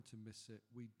to miss it.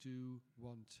 We do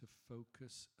want to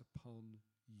focus upon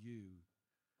you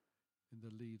in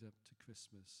the lead up to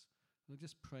Christmas. And I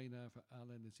just pray now for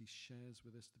Alan as he shares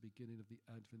with us the beginning of the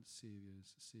Advent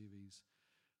series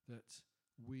that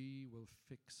we will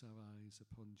fix our eyes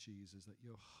upon Jesus, that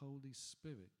your Holy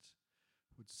Spirit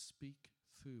would speak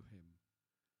through him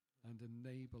and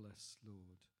enable us,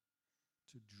 Lord,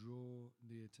 to draw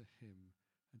near to him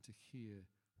and to hear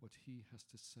what he has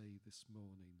to say this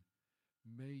morning.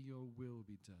 May your will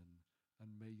be done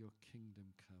and may your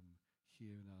kingdom come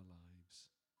here in our lives.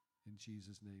 In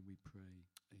Jesus' name we pray.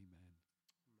 Amen.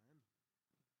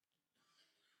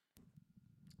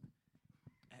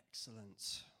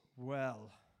 Excellent.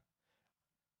 Well,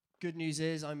 good news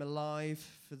is I'm alive.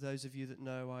 For those of you that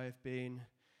know, I have been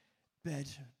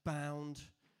bed-bound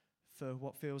for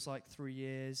what feels like 3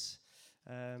 years.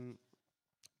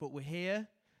 But we're here,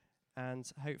 and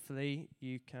hopefully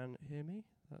you can hear me.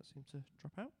 That seemed to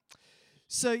drop out.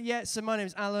 So my name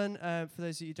is Alan. For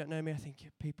those of you who don't know me, I think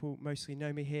people mostly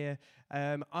know me here.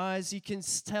 As you can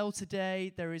tell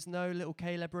today, there is no little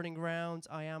Caleb running around.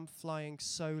 I am flying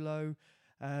solo.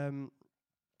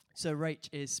 So Rach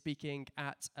is speaking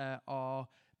at our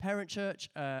parent church,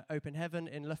 Open Heaven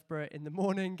in Loughborough in the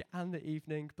morning and the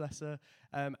evening, bless her.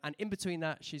 And in between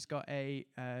that, she's got a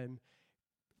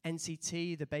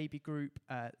NCT, the baby group,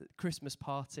 Christmas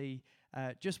party,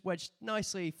 just wedged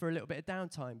nicely for a little bit of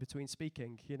downtime between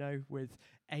speaking, with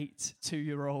 8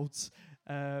 2-year-olds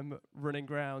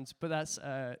running around. But that's,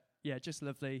 just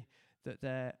lovely that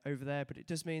they're over there. But it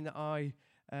does mean that I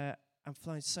am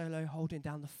flying solo, holding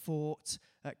down the fort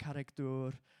at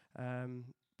Carreg-Dwr,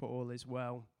 but all is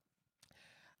well.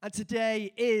 And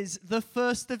today is the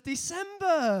 1st of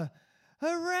December.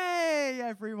 Hooray,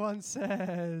 everyone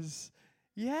says.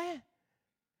 Yeah?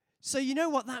 So you know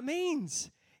what that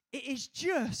means? It is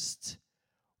just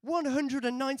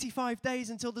 195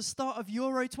 days until the start of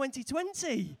Euro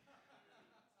 2020.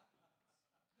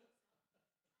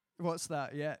 What's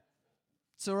that? Yeah.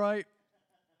 It's all right.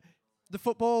 The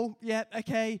football, yeah,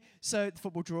 okay. So the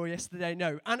football draw yesterday,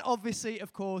 no. And obviously,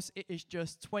 of course, it is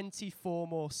just 24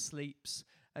 more sleeps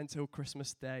until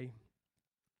Christmas Day.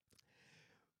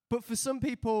 But for some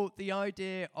people, the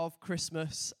idea of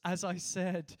Christmas, as I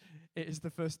said, it is the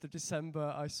 1st of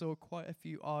December. I saw quite a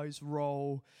few eyes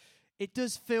roll. It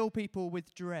does fill people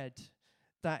with dread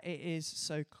that it is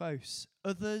so close.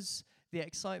 Others, the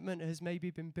excitement has maybe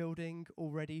been building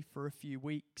already for a few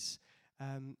weeks.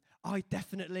 I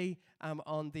definitely am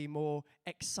on the more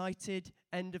excited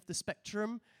end of the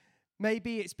spectrum.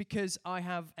 Maybe it's because I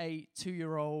have a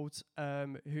 2-year-old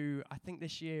who I think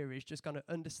this year is just going to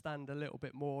understand a little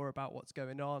bit more about what's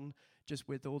going on, just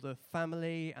with all the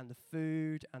family and the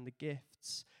food and the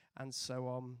gifts and so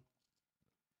on.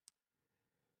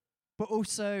 But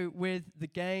also with the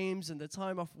games and the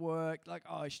time off work,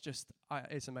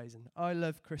 it's amazing. I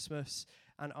love Christmas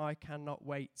and I cannot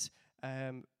wait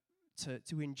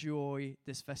to enjoy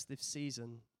this festive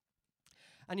season.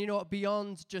 And you know what,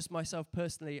 beyond just myself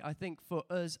personally, I think for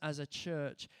us as a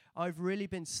church, I've really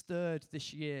been stirred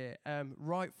this year,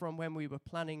 right from when we were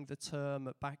planning the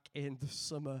term back in the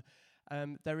summer.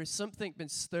 There is something been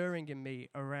stirring in me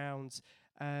around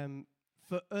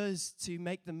for us to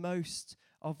make the most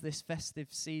of this festive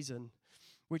season,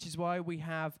 which is why we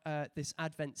have this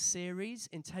Advent series,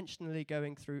 intentionally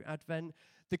going through Advent.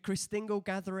 The Christingle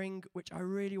gathering, which I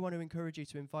really want to encourage you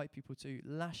to invite people to.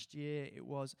 Last year, it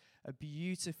was a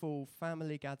beautiful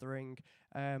family gathering,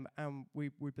 and we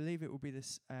believe it will be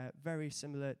this very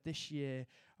similar this year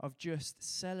of just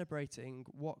celebrating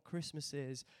what Christmas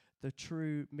is, the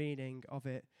true meaning of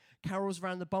it. Carols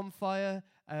Around the Bonfire,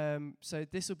 so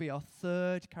this will be our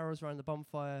 3rd Carols Around the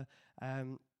Bonfire.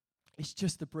 It's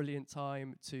just a brilliant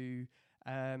time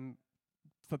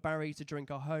for Barry to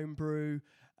drink our home brew,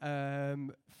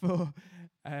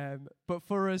 but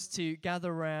for us to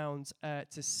gather around,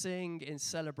 to sing in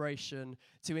celebration,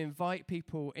 to invite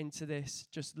people into this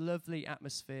just lovely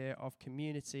atmosphere of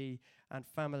community and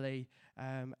family,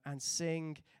 and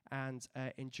sing and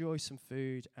enjoy some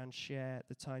food and share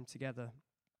the time together.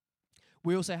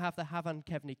 We also have the Havan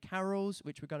Kevney Carols,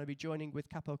 which we're going to be joining with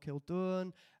Capel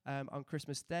Kildurn on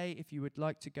Christmas Day. If you would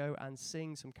like to go and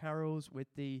sing some carols with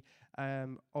the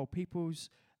Old People's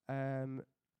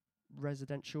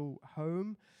residential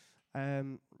home,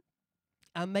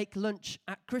 and make lunch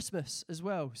at Christmas as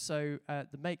well. So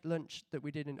the make lunch that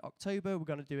we did in October, we're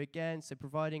going to do again. So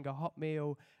providing a hot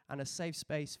meal and a safe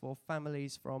space for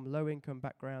families from low-income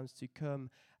backgrounds to come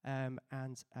and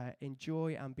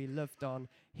enjoy and be loved on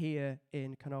here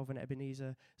in Carnarvon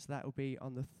Ebenezer. So that will be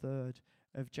on the 3rd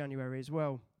of January as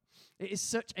well. It is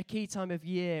such a key time of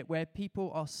year where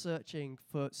people are searching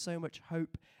for so much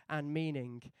hope and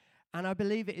meaning. And I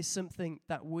believe it is something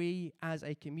that we as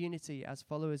a community, as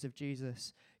followers of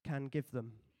Jesus, can give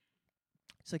them.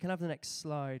 So can I have the next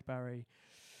slide, Barry?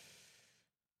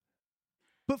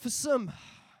 But for some,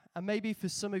 and maybe for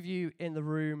some of you in the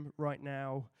room right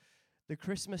now, the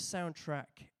Christmas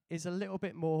soundtrack is a little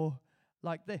bit more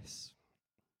like this.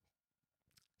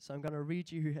 So I'm going to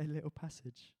read you a little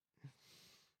passage.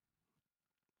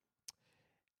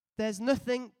 There's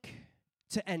nothing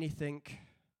to anything.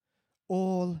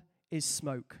 All is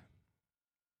smoke.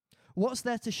 What's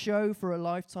there to show for a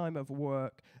lifetime of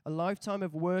work, a lifetime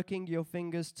of working your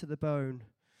fingers to the bone?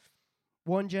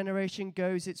 One generation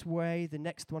goes its way, the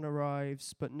next one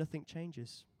arrives, but nothing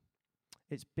changes.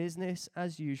 It's business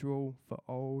as usual for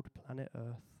old planet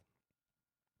Earth.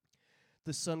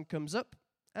 The sun comes up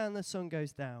and the sun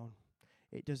goes down.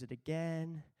 It does it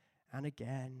again and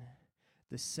again.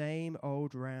 The same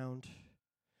old round.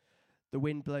 The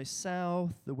wind blows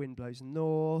south, the wind blows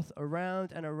north,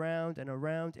 around and around and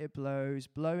around it blows,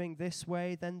 blowing this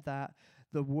way then that,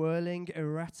 the whirling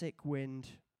erratic wind.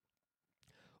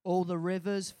 All the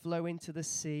rivers flow into the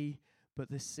sea, but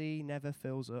the sea never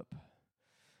fills up.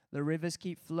 The rivers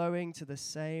keep flowing to the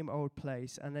same old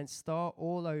place and then start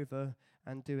all over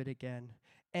and do it again.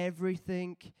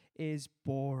 Everything is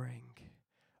boring,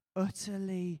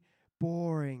 utterly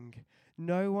boring.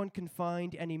 No one can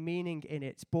find any meaning in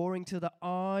it. Boring to the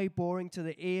eye, boring to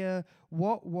the ear.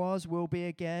 What was will be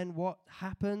again. What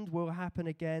happened will happen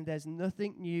again. There's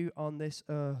nothing new on this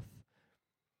earth.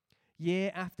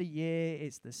 Year after year,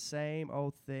 it's the same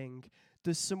old thing.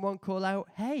 Does someone call out,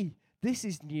 "Hey, this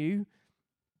is new"?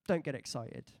 Don't get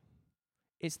excited.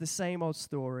 It's the same old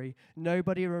story.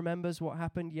 Nobody remembers what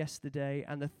happened yesterday,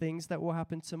 and the things that will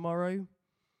happen tomorrow,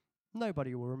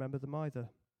 nobody will remember them either.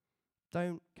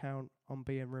 Don't count on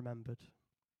being remembered.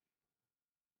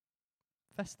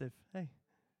 Festive, hey.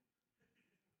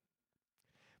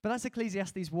 But that's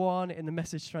Ecclesiastes 1 in the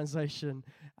Message translation.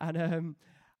 And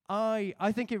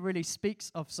I think it really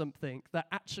speaks of something that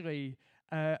actually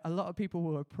a lot of people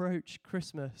will approach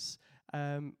Christmas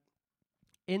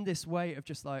in this way of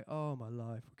just like, oh, my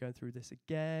life, we're going through this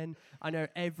again. I know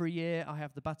every year I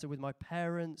have the battle with my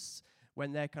parents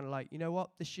when they're kind of like, you know what,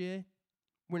 this year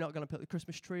we're not going to put the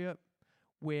Christmas tree up.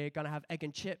 We're going to have egg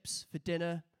and chips for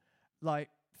dinner. Like,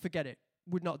 forget it.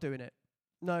 We're not doing it.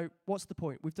 No, what's the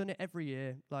point? We've done it every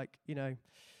year. Like, you know.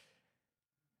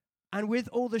 And with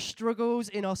all the struggles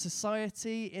in our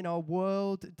society, in our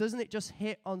world, doesn't it just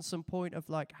hit on some point of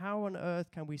like, how on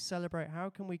earth can we celebrate? How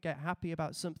can we get happy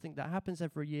about something that happens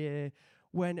every year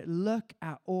when look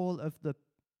at all of the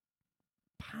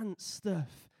pants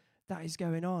stuff that is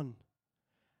going on?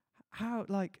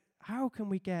 How can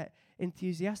we get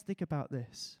enthusiastic about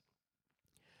this?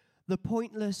 The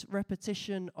pointless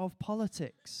repetition of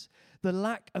politics, the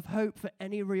lack of hope for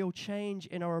any real change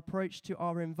in our approach to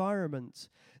our environment,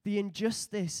 the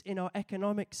injustice in our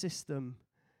economic system.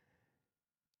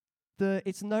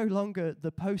 It's no longer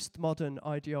the postmodern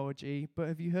ideology, but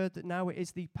have you heard that now it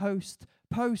is the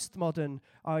postmodern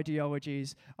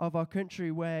ideologies of our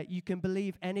country where you can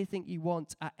believe anything you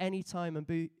want at any time and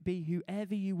be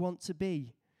whoever you want to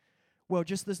be? Well,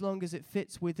 just as long as it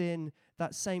fits within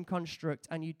that same construct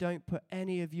and you don't put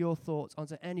any of your thoughts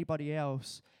onto anybody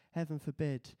else, heaven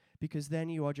forbid, because then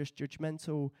you are just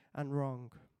judgmental and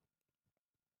wrong.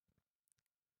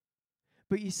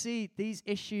 But you see, these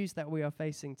issues that we are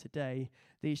facing today,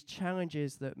 these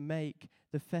challenges that make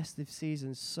the festive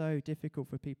season so difficult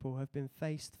for people, have been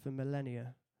faced for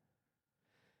millennia.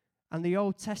 And the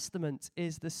Old Testament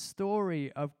is the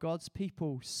story of God's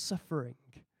people suffering.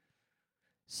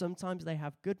 Sometimes they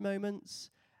have good moments,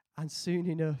 and soon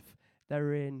enough,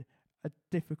 they're in a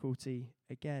difficulty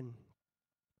again.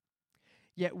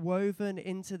 Yet woven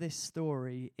into this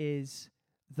story is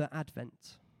the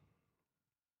Advent.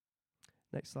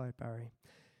 Next slide, Barry.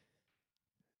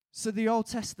 So the Old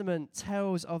Testament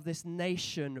tells of this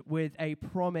nation with a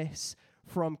promise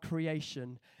from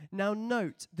creation. Now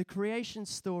note, the creation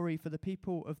story for the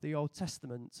people of the Old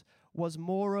Testament was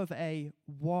more of a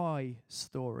why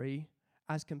story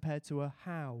as compared to a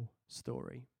how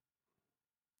story.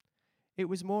 It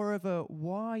was more of a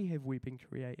why have we been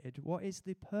created? What is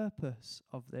the purpose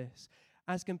of this?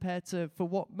 As compared to, for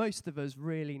what most of us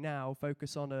really now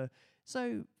focus on,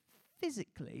 so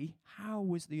physically, how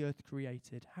was the earth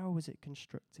created? How was it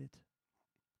constructed?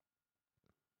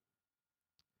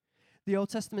 The Old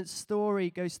Testament story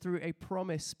goes through a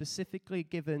promise specifically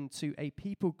given to a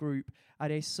people group at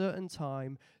a certain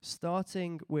time,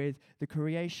 starting with the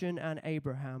creation and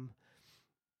Abraham.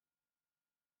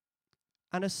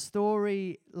 And a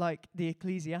story like the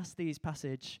Ecclesiastes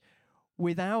passage,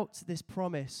 without this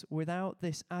promise, without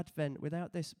this advent,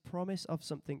 without this promise of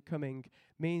something coming,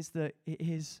 means that it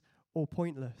is all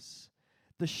pointless.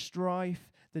 The strife,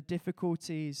 the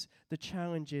difficulties, the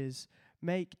challenges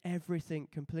make everything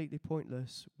completely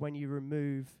pointless when you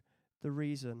remove the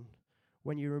reason,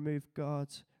 when you remove God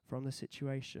from the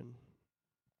situation.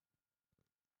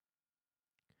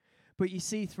 But you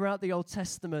see, throughout the Old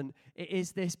Testament, it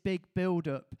is this big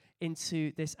build-up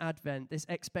into this Advent, this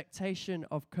expectation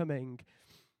of coming,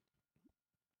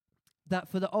 that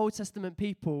for the Old Testament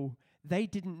people, they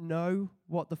didn't know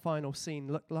what the final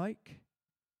scene looked like.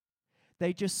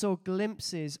 They just saw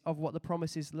glimpses of what the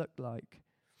promises looked like.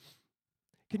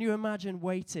 Can you imagine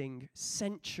waiting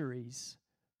centuries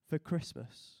for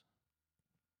Christmas?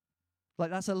 Like,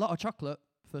 that's a lot of chocolate,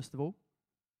 first of all.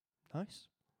 Nice.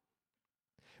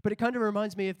 But it kind of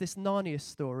reminds me of this Narnia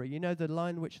story. You know, the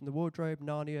Lion, Witch, and the Wardrobe,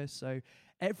 Narnia. So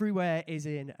everywhere is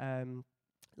in,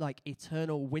 like,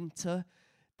 eternal winter.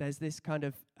 There's this kind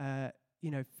of,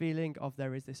 feeling of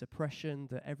there is this oppression,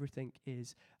 that everything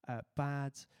is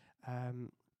bad.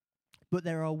 But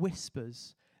there are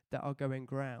whispers that are going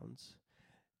round.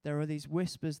 There are these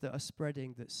whispers that are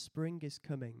spreading that spring is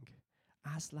coming.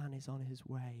 Aslan is on his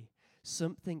way.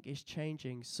 Something is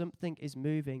changing. Something is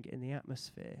moving in the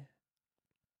atmosphere.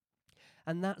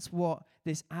 And that's what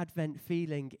this Advent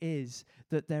feeling is,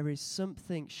 that there is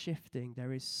something shifting,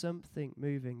 there is something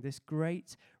moving. This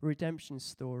great redemption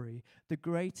story, the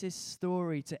greatest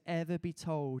story to ever be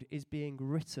told, is being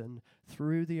written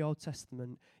through the Old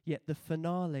Testament, yet the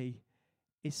finale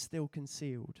is still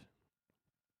concealed.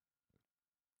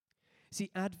 See,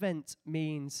 Advent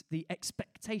means the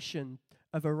expectation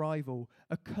of arrival,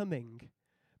 a coming,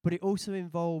 but it also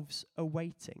involves a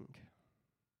waiting.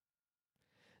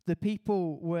 The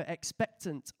people were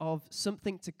expectant of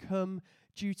something to come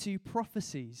due to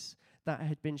prophecies that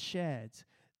had been shared,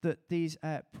 that these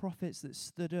prophets that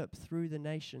stood up through the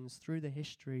nations, through the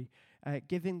history,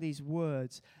 giving these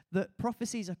words, that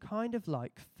prophecies are kind of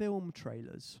like film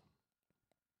trailers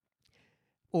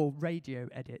or radio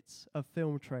edits of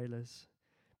film trailers,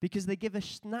 because they give a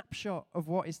snapshot of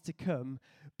what is to come,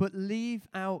 but leave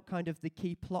out kind of the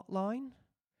key plot line.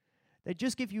 They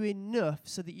just give you enough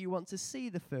so that you want to see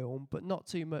the film, but not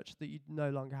too much that you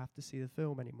no longer have to see the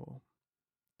film anymore.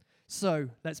 So,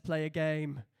 let's play a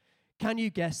game. Can you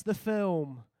guess the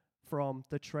film from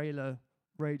the trailer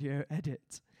radio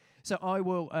edit? So I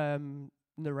will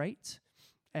narrate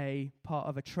a part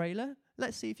of a trailer.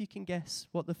 Let's see if you can guess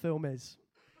what the film is.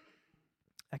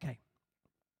 Okay.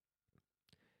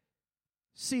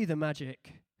 See the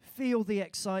magic, feel the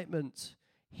excitement,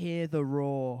 hear the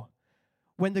roar.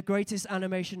 When the greatest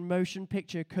animation motion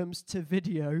picture comes to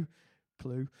video,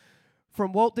 clue,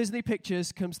 from Walt Disney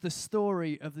Pictures comes the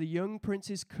story of the young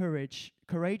prince's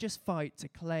courageous fight to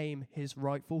claim his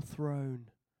rightful throne.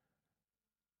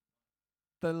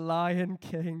 The Lion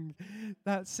King.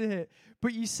 That's it.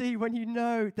 But you see, when you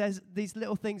know, there's these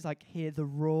little things like hear the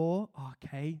roar.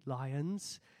 Okay,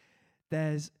 lions.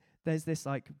 There's this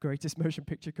like greatest motion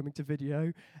picture coming to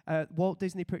video. Walt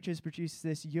Disney Pictures produces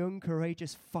this young,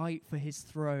 courageous fight for his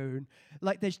throne.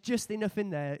 Like there's just enough in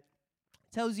there.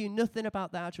 Tells you nothing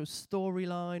about the actual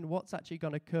storyline, what's actually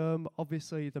going to come.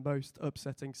 Obviously, the most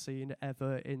upsetting scene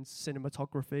ever in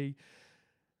cinematography.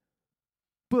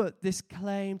 But this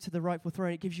claim to the rightful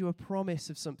throne, it gives you a promise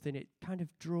of something. It kind of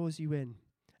draws you in.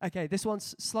 Okay, this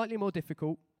one's slightly more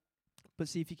difficult, but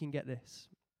see if you can get this.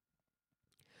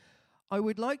 I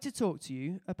would like to talk to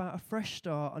you about a fresh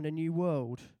start on a new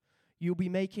world. You'll be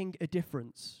making a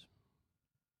difference.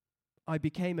 I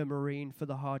became a Marine for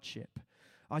the hardship.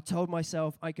 I told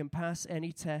myself I can pass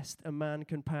any test a man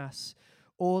can pass.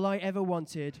 All I ever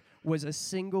wanted was a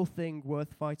single thing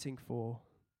worth fighting for.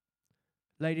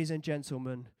 Ladies and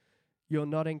gentlemen, you're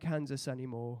not in Kansas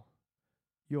anymore.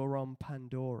 You're on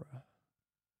Pandora.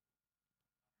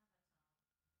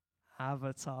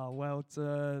 Avatar, well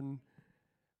done.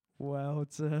 Well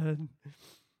done.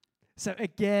 So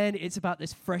again, it's about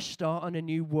this fresh start on a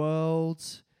new world,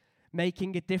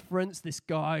 making a difference. This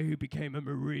guy who became a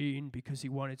Marine because he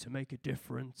wanted to make a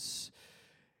difference,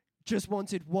 just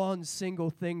wanted one single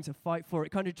thing to fight for.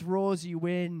 It kind of draws you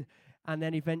in, and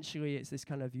then eventually it's this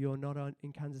kind of, you're not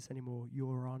in Kansas anymore,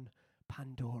 you're on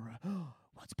Pandora.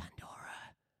 What's Pandora?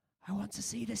 I want to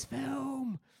see this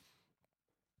film.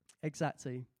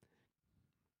 Exactly.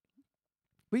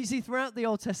 But you see, throughout the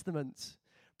Old Testament,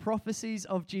 prophecies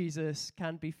of Jesus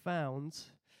can be found,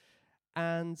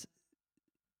 and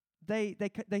they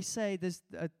say there's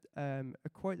a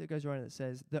quote that goes around that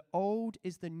says, "The old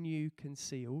is the new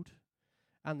concealed,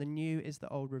 and the new is the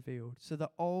old revealed. So the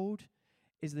old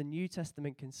is the New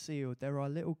Testament concealed. There are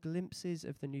little glimpses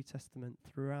of the New Testament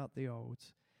throughout the old.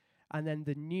 And then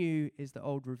the new is the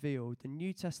old revealed. The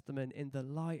New Testament, in the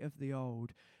light of the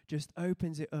old, just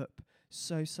opens it up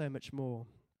so much more.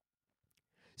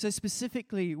 So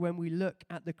specifically, when we look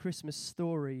at the Christmas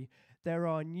story, there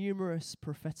are numerous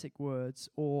prophetic words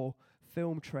or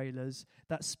film trailers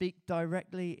that speak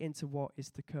directly into what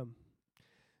is to come.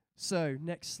 So,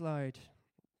 next slide.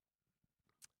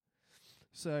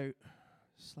 So,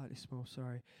 slightly small,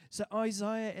 sorry. So,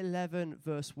 Isaiah 11,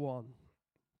 verse 1.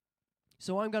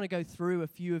 So, I'm going to go through a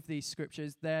few of these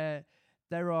scriptures. There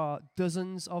are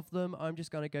dozens of them. I'm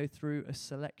just going to go through a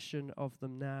selection of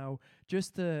them now,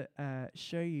 just to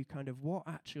show you kind of what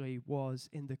actually was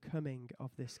in the coming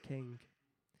of this king.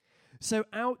 So,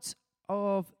 out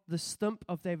of the stump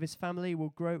of David's family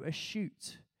will grow a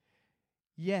shoot.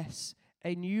 Yes,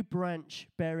 a new branch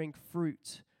bearing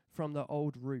fruit from the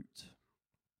old root.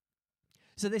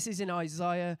 So this is in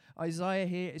Isaiah. Isaiah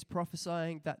here is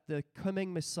prophesying that the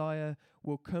coming Messiah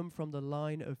will come from the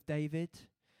line of David,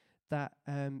 that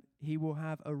he will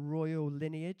have a royal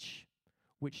lineage,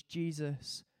 which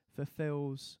Jesus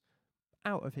fulfills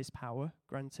out of his power,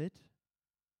 granted.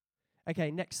 Okay,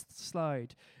 next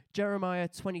slide. Jeremiah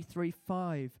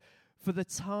 23:5. For the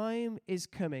time is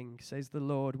coming, says the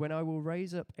Lord, when I will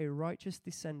raise up a righteous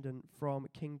descendant from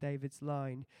King David's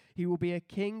line. He will be a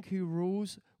king who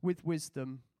rules with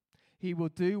wisdom. He will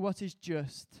do what is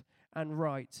just and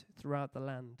right throughout the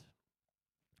land.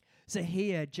 So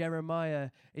here,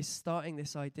 Jeremiah is starting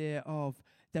this idea of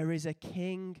there is a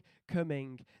king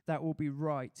coming that will be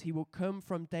right. He will come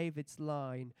from David's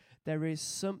line. There is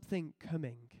something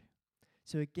coming.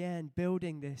 So again,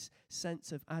 building this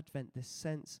sense of Advent, this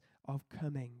sense of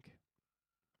coming.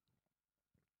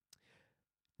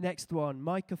 Next one,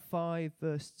 Micah 5,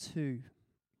 verse 2.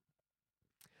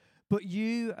 But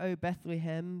you, O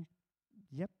Bethlehem,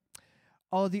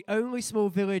 are the only small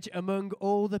village among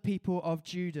all the people of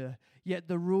Judah, yet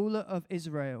the ruler of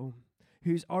Israel,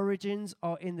 whose origins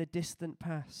are in the distant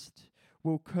past,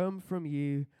 will come from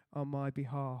you on my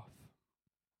behalf.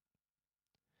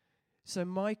 So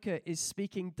Micah is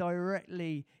speaking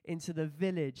directly into the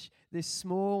village, this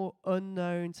small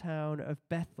unknown town of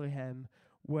Bethlehem,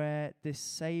 where this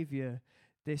Savior,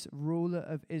 this ruler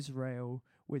of Israel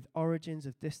with origins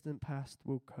of distant past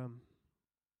will come.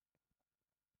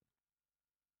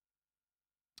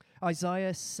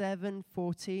 Isaiah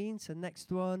 7:14, so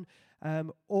next one.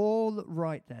 All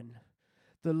right then,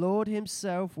 the Lord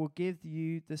himself will give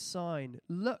you the sign.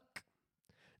 Look,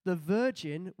 the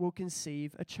virgin will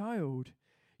conceive a child.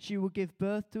 She will give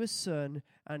birth to a son,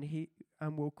 and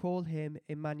will call him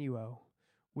Emmanuel,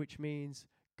 which means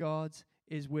God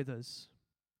is with us.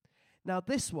 Now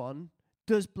this one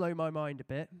does blow my mind a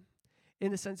bit,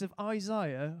 in the sense of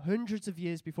Isaiah, hundreds of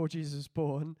years before Jesus was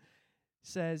born,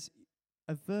 says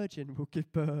a virgin will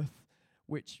give birth,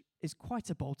 which is quite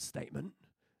a bold statement.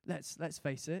 Let's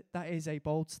face it, that is a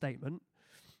bold statement.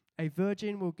 A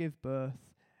virgin will give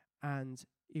birth, and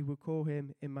he will call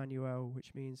him Emmanuel,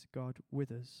 which means God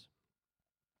with us.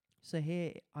 So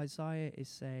here Isaiah is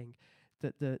saying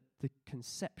that the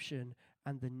conception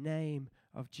and the name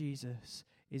of Jesus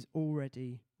is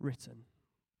already written.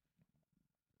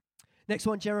 Next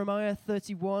one, Jeremiah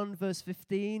 31, verse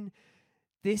 15.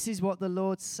 This is what the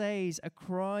Lord says. A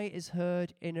cry is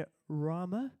heard in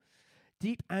Ramah,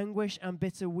 deep anguish and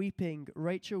bitter weeping.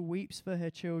 Rachel weeps for her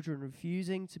children,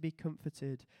 refusing to be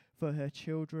comforted, for her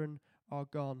children are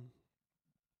gone.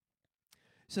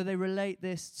 So they relate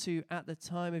this to at the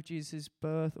time of Jesus'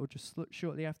 birth, or just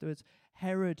shortly afterwards,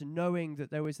 Herod, knowing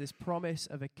that there was this promise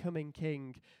of a coming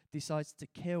king, decides to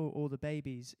kill all the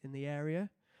babies in the area.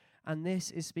 And this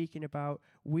is speaking about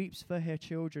weeps for her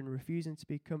children, refusing to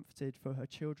be comforted, for her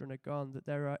children are gone. That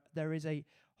there is a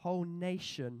whole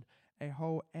nation, a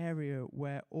whole area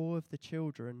where all of the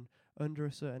children under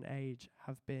a certain age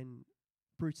have been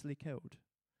brutally killed,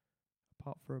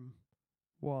 apart from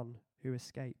one who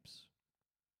escapes.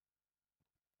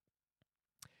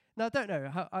 Now, I don't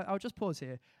know. I'll just pause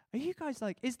here. Are you guys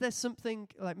like, is there something,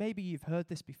 like maybe you've heard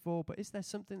this before, but is there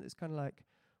something that's kind of like,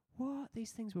 what?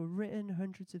 These things were written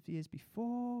hundreds of years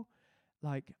before?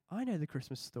 Like, I know the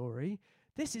Christmas story.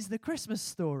 This is the Christmas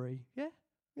story.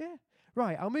 Yeah?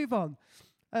 Right, I'll move on.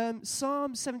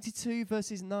 Psalm 72,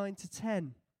 verses 9 to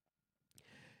 10.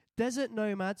 Desert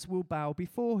nomads will bow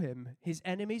before him. His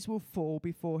enemies will fall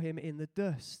before him in the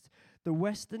dust. The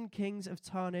western kings of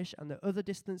Tarshish and the other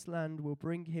distant land will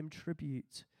bring him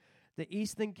tribute. The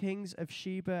eastern kings of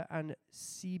Sheba and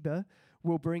Seba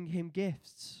will bring him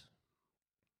gifts.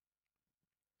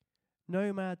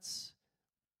 Nomads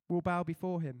will bow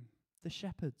before him, the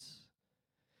shepherds.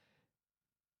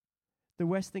 The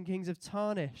western kings of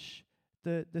Tarshish,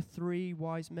 the three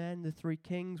wise men, the three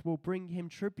kings, will bring him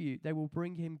tribute. They will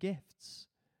bring him gifts.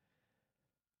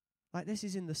 Like this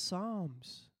is in the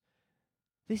Psalms.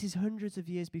 This is hundreds of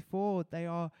years before. They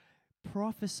are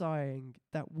prophesying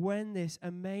that when this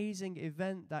amazing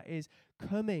event that is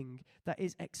coming, that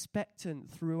is expectant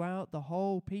throughout the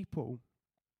whole people,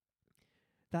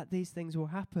 that these things will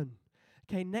happen.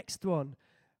 Okay, next one.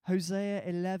 Hosea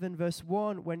 11 verse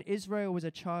 1, when Israel was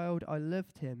a child, I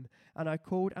loved him, and I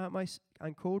called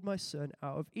my son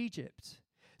out of Egypt.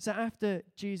 So after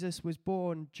Jesus was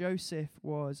born, Joseph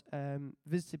was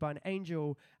visited by an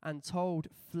angel and told,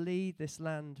 flee this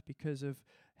land because of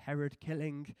Herod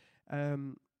killing.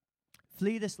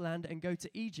 Flee this land and go to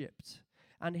Egypt.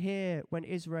 And here, when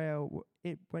Israel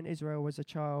was a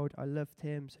child, I loved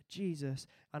him, so Jesus,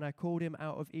 and I called him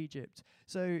out of Egypt.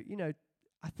 So,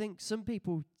 I think some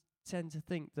people tend to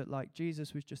think that like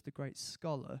Jesus was just a great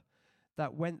scholar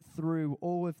that went through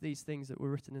all of these things that were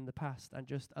written in the past and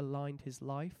just aligned his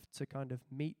life to kind of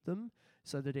meet them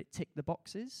so that it ticked the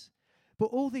boxes. But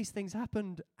all these things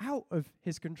happened out of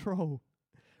his control.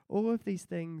 All of these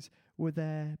things were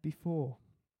there before.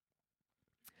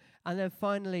 And then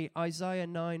finally, Isaiah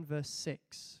 9 verse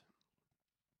 6.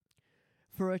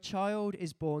 For a child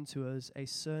is born to us, a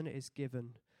son is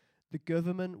given. The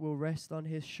government will rest on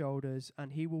his shoulders,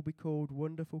 and he will be called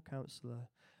Wonderful Counselor,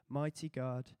 Mighty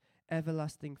God,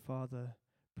 Everlasting Father,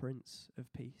 Prince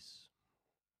of Peace.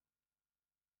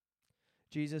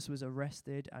 Jesus was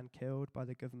arrested and killed by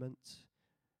the government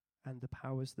and the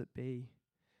powers that be,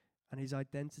 and his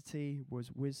identity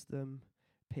was wisdom,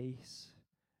 peace,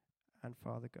 and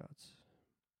Father God,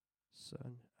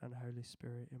 Son, and Holy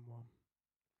Spirit in one.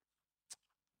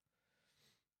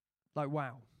 Like,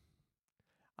 wow.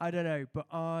 I don't know, but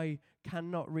I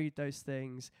cannot read those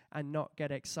things and not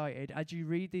get excited. As you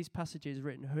read these passages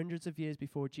written hundreds of years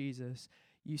before Jesus,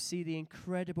 you see the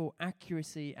incredible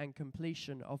accuracy and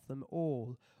completion of them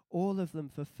all of them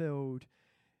fulfilled.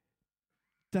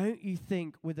 Don't you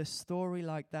think with a story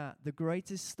like that, the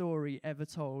greatest story ever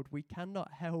told, we cannot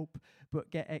help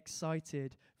but get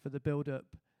excited for the build-up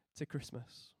to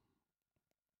Christmas?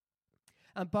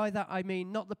 And by that I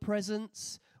mean not the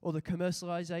presents or the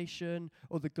commercialization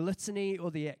or the gluttony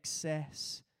or the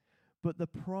excess, but the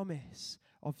promise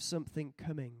of something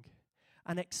coming,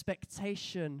 an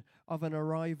expectation of an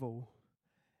arrival,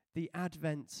 the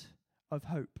advent of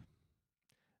hope.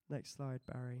 Next slide,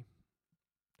 Barry.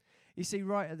 You see,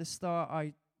 right at the start,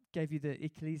 I gave you the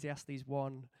Ecclesiastes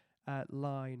 1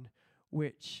 line,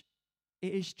 which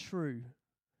it is true.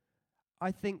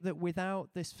 I think that without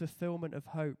this fulfillment of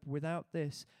hope, without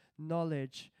this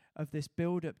knowledge of this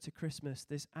build-up to Christmas,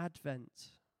 this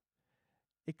Advent,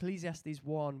 Ecclesiastes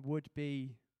 1 would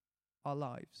be our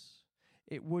lives.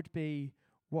 It would be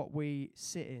what we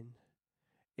sit in.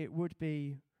 It would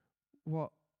be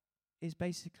what is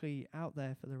basically out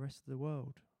there for the rest of the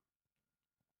world.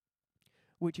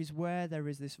 Which is where there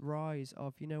is this rise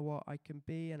of, you know what, I can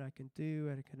be and I can do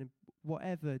and I can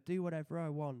do whatever I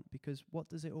want, because what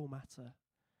does it all matter?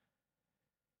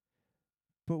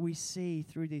 But we see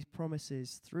through these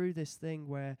promises, through this thing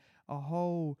where a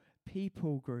whole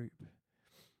people group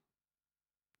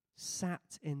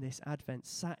sat in this Advent,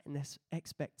 sat in this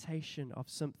expectation of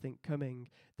something coming.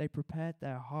 They prepared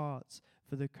their hearts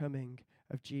for the coming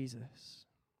of Jesus.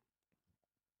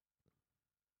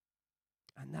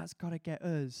 And that's got to get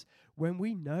us, when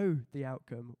we know the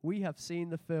outcome, we have seen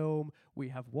the film, we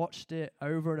have watched it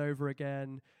over and over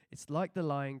again. It's like The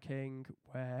Lion King,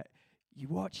 where you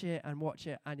watch it,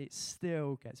 and it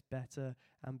still gets better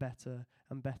and better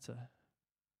and better.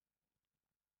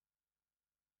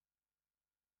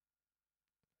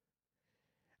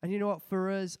 And you know what, for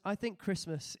us, I think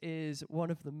Christmas is one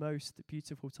of the most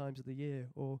beautiful times of the year,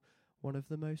 or one of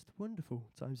the most wonderful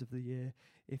times of the year,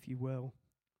 if you will.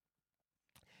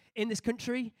 In this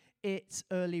country, it's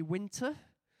early winter.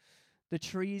 The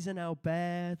trees are now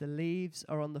bare, the leaves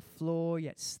are on the floor,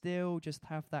 yet still just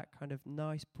have that kind of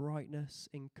nice brightness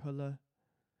in colour.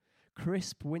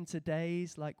 Crisp winter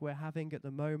days like we're having at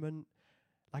the moment.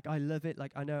 Like, I love it.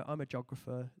 Like, I know I'm a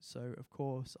geographer, so of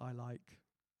course I like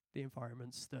the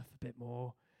environment stuff a bit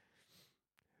more.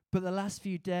 But the last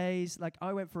few days, like,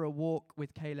 I went for a walk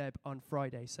with Caleb on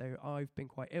Friday, so I've been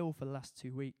quite ill for the last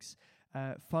 2 weeks.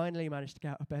 Finally managed to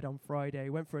get out of bed on Friday,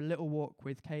 went for a little walk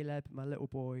with Caleb, my little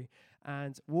boy,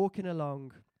 and walking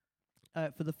along,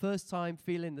 for the first time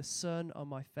feeling the sun on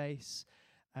my face,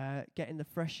 getting the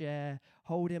fresh air,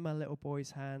 holding my little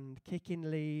boy's hand, kicking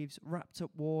leaves, wrapped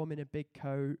up warm in a big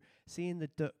coat, seeing the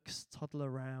ducks toddle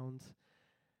around.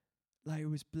 Like it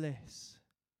was bliss.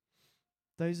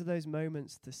 Those are those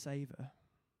moments to savor.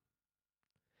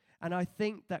 And I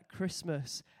think that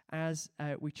Christmas, as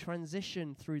we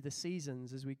transition through the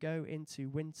seasons, as we go into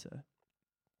winter,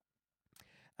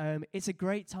 it's a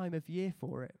great time of year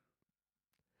for it.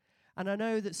 And I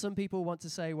know that some people want to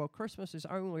say, well, Christmas is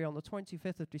only on the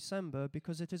 25th of December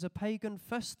because it is a pagan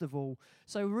festival.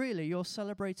 So really, you're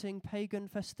celebrating pagan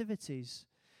festivities.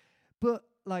 But,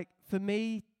 like, for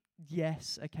me,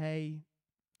 yes, okay,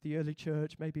 the early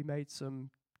church maybe made some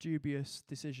dubious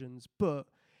decisions, but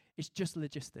it's just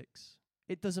logistics.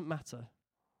 It doesn't matter.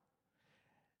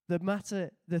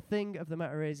 The thing of the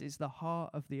matter is the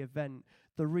heart of the event,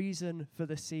 the reason for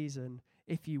the season,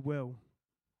 if you will.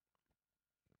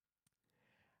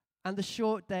 And the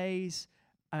short days,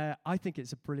 I think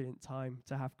it's a brilliant time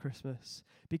to have Christmas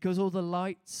because all the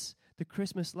lights, the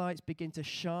Christmas lights begin to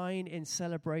shine in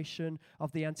celebration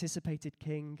of the anticipated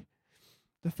King.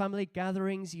 The family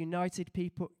gatherings, uniting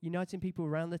people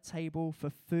around the table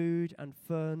for food and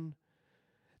fun.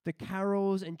 The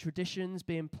carols and traditions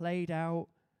being played out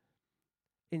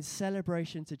in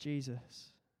celebration to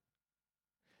Jesus.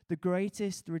 The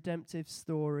greatest redemptive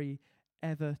story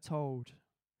ever told.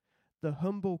 The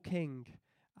humble King,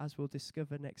 as we'll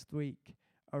discover next week,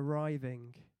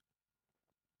 arriving.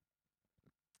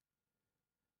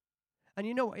 And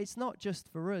you know what? It's not just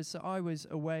for us. So I was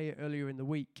away earlier in the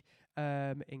week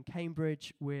in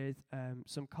Cambridge with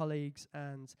some colleagues,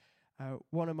 and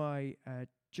one of my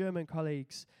German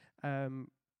colleagues,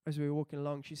 as we were walking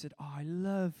along, she said, "Oh, I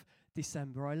love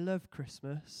December. I love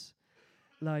Christmas.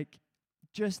 Like,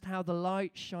 just how the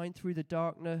lights shine through the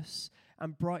darkness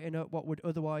and brighten up what would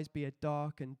otherwise be a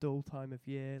dark and dull time of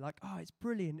year. Like, oh, it's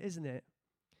brilliant, isn't it?"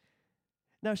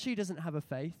 Now, she doesn't have a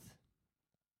faith,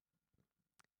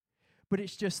 but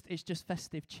it's just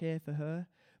festive cheer for her.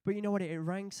 But you know what? It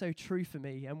rang so true for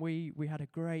me, and we had a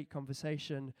great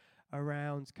conversation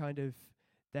around kind of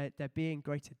there being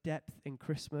greater depth in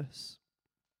Christmas.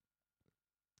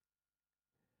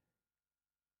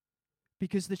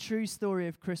 Because the true story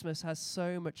of Christmas has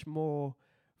so much more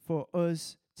for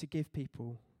us to give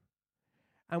people.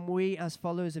 And we, as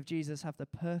followers of Jesus, have the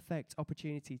perfect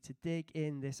opportunity to dig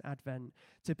in this Advent,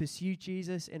 to pursue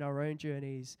Jesus in our own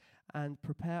journeys, and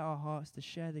prepare our hearts to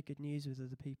share the good news with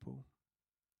other people.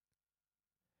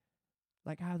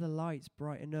 Like how the lights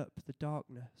brighten up the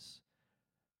darkness.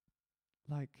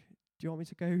 Like, do you want me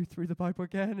to go through the Bible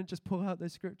again and just pull out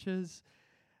those scriptures?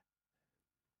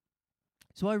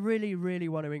 So I really, really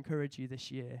want to encourage you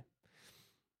this year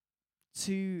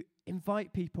to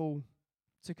invite people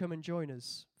to come and join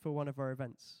us for one of our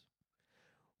events.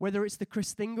 Whether it's the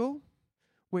Christingle,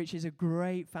 which is a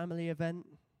great family event,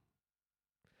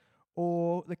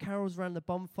 or the carols around the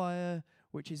bonfire,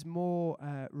 which is more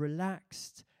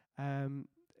relaxed,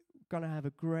 gonna have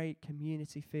a great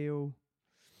community feel.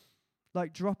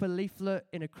 Like, drop a leaflet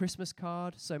in a Christmas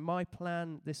card. So my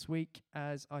plan this week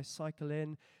as I cycle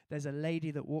in, there's a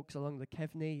lady that walks along the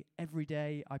Kevney every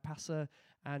day. I pass her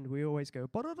and we always go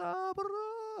ba-da-da,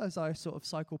 ba-da-da, as I sort of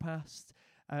cycle past.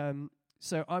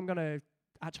 So I'm going to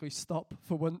actually stop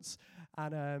for once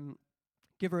and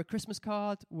give her a Christmas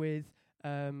card with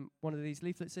one of these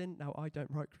leaflets in. Now, I don't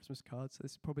write Christmas cards. So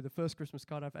this is probably the first Christmas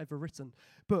card I've ever written.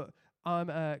 But I'm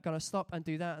going to stop and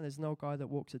do that. And there's an old guy that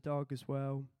walks a dog as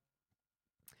well.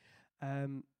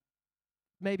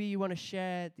 Maybe you want to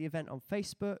share the event on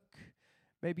Facebook.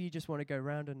 Maybe you just want to go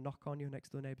around and knock on your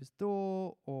next door neighbor's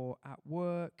door, or at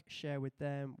work, share with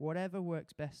them, whatever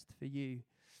works best for you.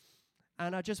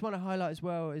 And I just want to highlight as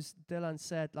well, as Dylan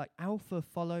said, like Alpha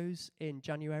follows in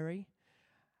January.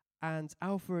 And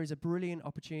Alpha is a brilliant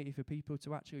opportunity for people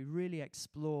to actually really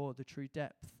explore the true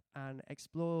depth and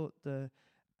explore the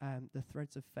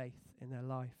threads of faith in their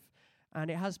life. And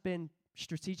it has been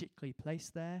strategically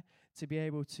placed there to be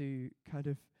able to kind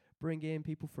of bring in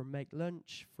people from Make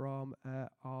Lunch, from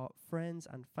our friends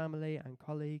and family and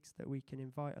colleagues that we can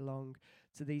invite along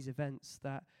to these events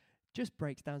that just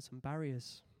breaks down some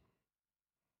barriers.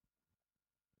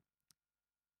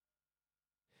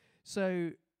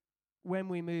 So when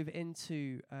we move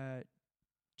into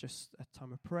just a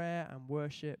time of prayer and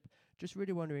worship, just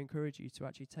really want to encourage you to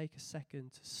actually take a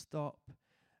second to stop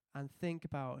and think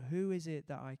about, who is it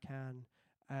that I can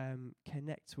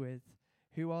connect with?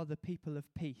 Who are the people of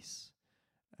peace?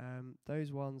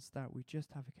 Those ones that we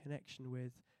just have a connection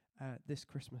with this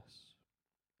Christmas.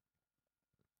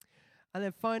 And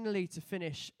then finally, to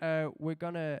finish, we're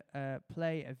going to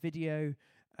play a video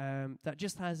that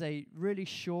just has a really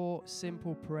short,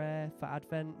 simple prayer for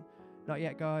Advent. Not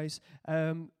yet, guys.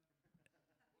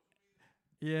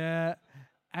 Yeah.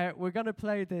 we're going to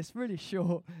play this really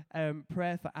short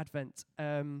prayer for Advent,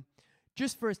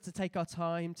 just for us to take our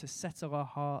time to settle our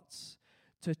hearts,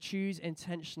 to choose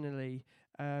intentionally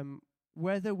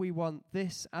whether we want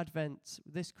this Advent,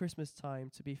 this Christmas time,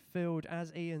 to be filled,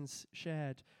 as Ian's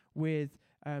shared, with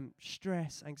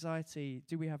stress, anxiety.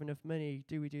 Do we have enough money?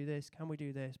 Do we do this? Can we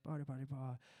do this? Blah, blah, blah,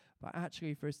 blah. But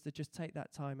actually for us to just take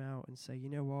that time out and say, you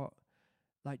know what?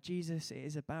 Like Jesus, it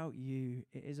is about you.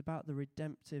 It is about the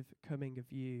redemptive coming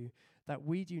of you, that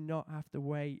we do not have to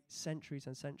wait centuries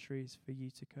and centuries for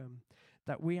you to come,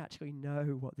 that we actually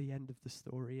know what the end of the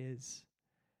story is.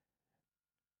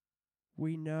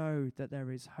 We know that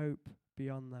there is hope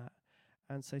beyond that.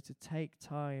 And so to take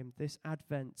time, this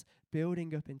Advent,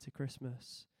 building up into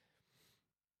Christmas,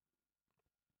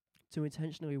 to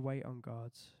intentionally wait on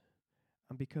God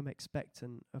and become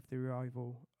expectant of the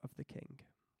arrival of the King.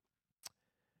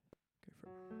 Go for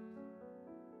it.